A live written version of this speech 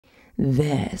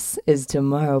This is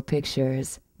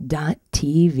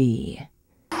Tomorrowpictures.TV.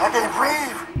 I can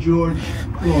breathe. George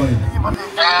Floyd. And we're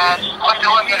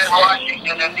doing it in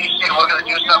Washington and D.C. We're going to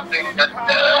do something that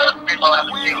people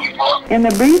haven't seen before. In the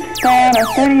brief span of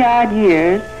 30-odd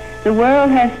years, the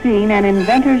world has seen an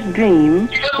inventor's dream.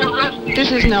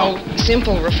 This is no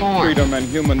simple reform. Freedom and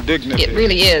human dignity. It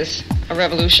really is a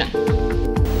revolution.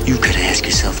 You could ask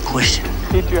yourself a question.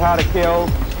 Teach you how to kill.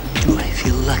 Do I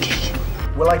feel lucky?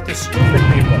 We're like the stupid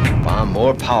people. Far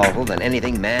more powerful than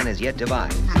anything man has yet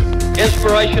devised.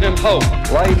 Inspiration and hope.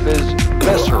 Life is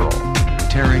visceral.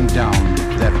 Tearing down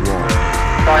that wall.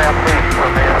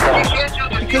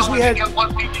 Because we had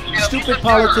stupid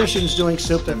politicians doing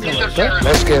stupid things.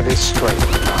 Let's get this straight.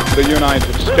 The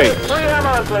United States.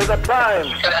 Preeminently the time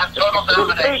to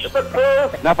speak the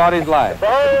truth. Nobody's life.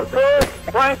 Boldly,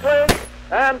 frankly,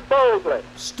 and boldly.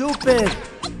 Stupid.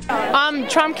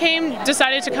 Trump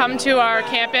decided to come to our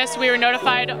campus. We were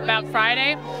notified about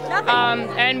Friday,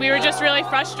 and we were just really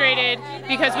frustrated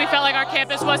because we felt like our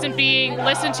campus wasn't being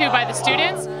listened to by the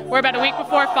students. We're about a week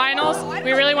before finals.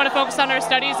 We really want to focus on our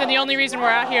studies, and the only reason we're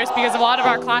out here is because a lot of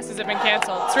our classes have been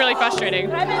canceled. It's really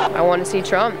frustrating. I want to see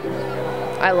Trump.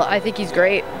 I think he's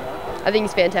great. I think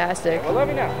he's fantastic. Well, let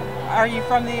me know. Are you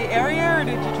from the area, or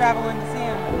did you travel in to see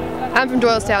him? I'm from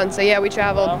Doylestown, so yeah, we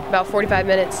traveled about 45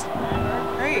 minutes.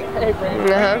 Great. Are you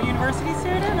a university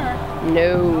student, or?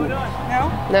 No. No?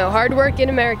 No, hard-working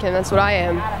American, that's what I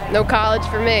am. No college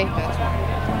for me.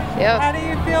 Yep. How do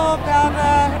you feel about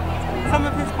some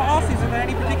of his policies? Are there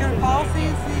any particular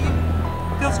policies that you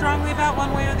feel strongly about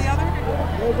one way or the other?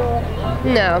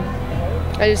 No.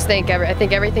 I think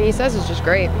everything he says is just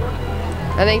great.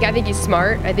 I think he's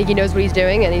smart. I think he knows what he's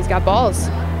doing, and he's got balls.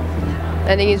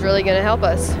 I think he's really going to help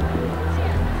us.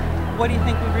 What do you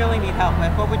think we really need help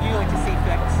with? What would you like to see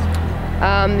fixed?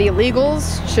 The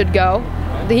illegals should go.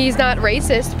 He's not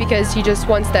racist because he just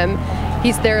wants them.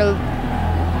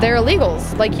 They're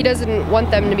illegals. Like, he doesn't want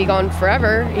them to be gone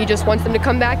forever. He just wants them to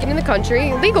come back into the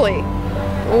country legally.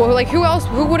 Well, like, who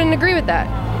wouldn't agree with that?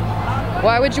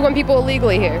 Why would you want people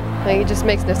illegally here? Like, it just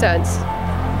makes no sense.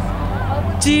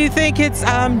 Do you think it's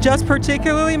just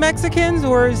particularly Mexicans,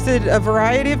 or is it a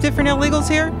variety of different illegals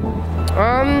here?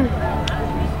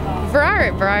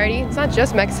 Variety. It's not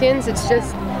just Mexicans, it's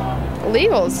just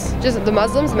illegals. Just the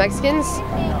Muslims, Mexicans,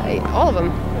 all of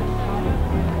them.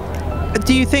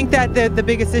 Do you think that the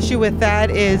biggest issue with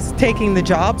that is taking the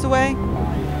jobs away?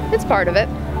 It's part of it.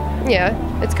 Yeah,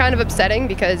 it's kind of upsetting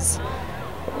because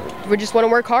we just want to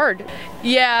work hard.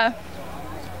 Yeah.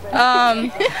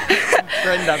 Bryn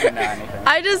doesn't know anything.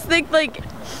 I just think, like,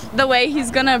 the way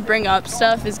he's gonna bring up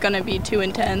stuff is gonna be too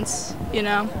intense, you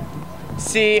know?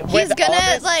 See, he's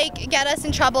gonna like get us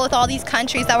in trouble with all these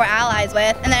countries that we're allies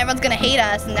with, and then everyone's gonna hate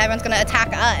us and everyone's gonna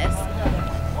attack us.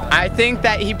 I think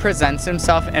that he presents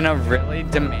himself in a really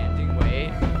demanding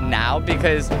way now,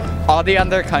 because all the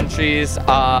other countries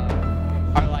are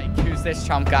like, who's this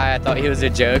Trump guy? I thought he was a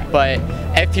joke. But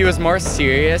if he was more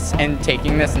serious and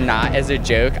taking this not as a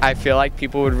joke, I feel like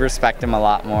people would respect him a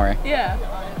lot more. Yeah.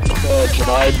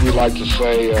 Tonight we'd like to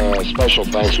say special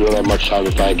thanks. We don't have much time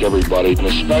to thank everybody, and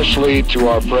especially to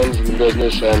our friends in the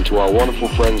business and to our wonderful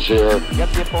friends here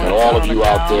and all of you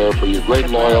out there for your great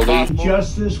loyalty.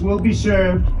 Justice will be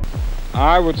served.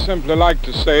 I would simply like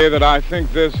to say that I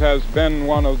think this has been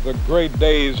one of the great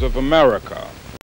days of America.